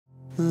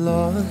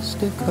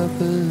Lost a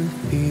couple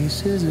of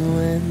pieces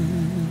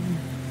when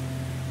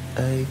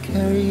I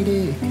carried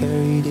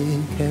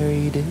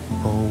it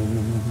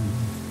home.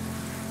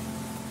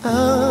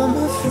 I'm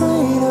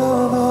afraid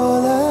of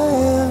all I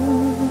am.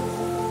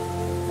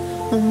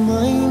 My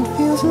mind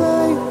feels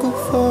like a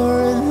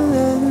foreign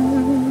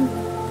land.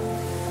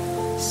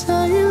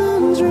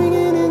 Silence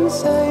ringing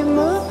inside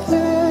my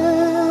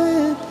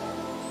head.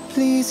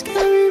 Please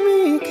carry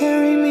me,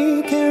 carry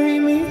me, carry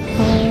me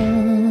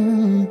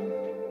home.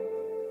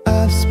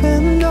 I've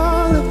spent all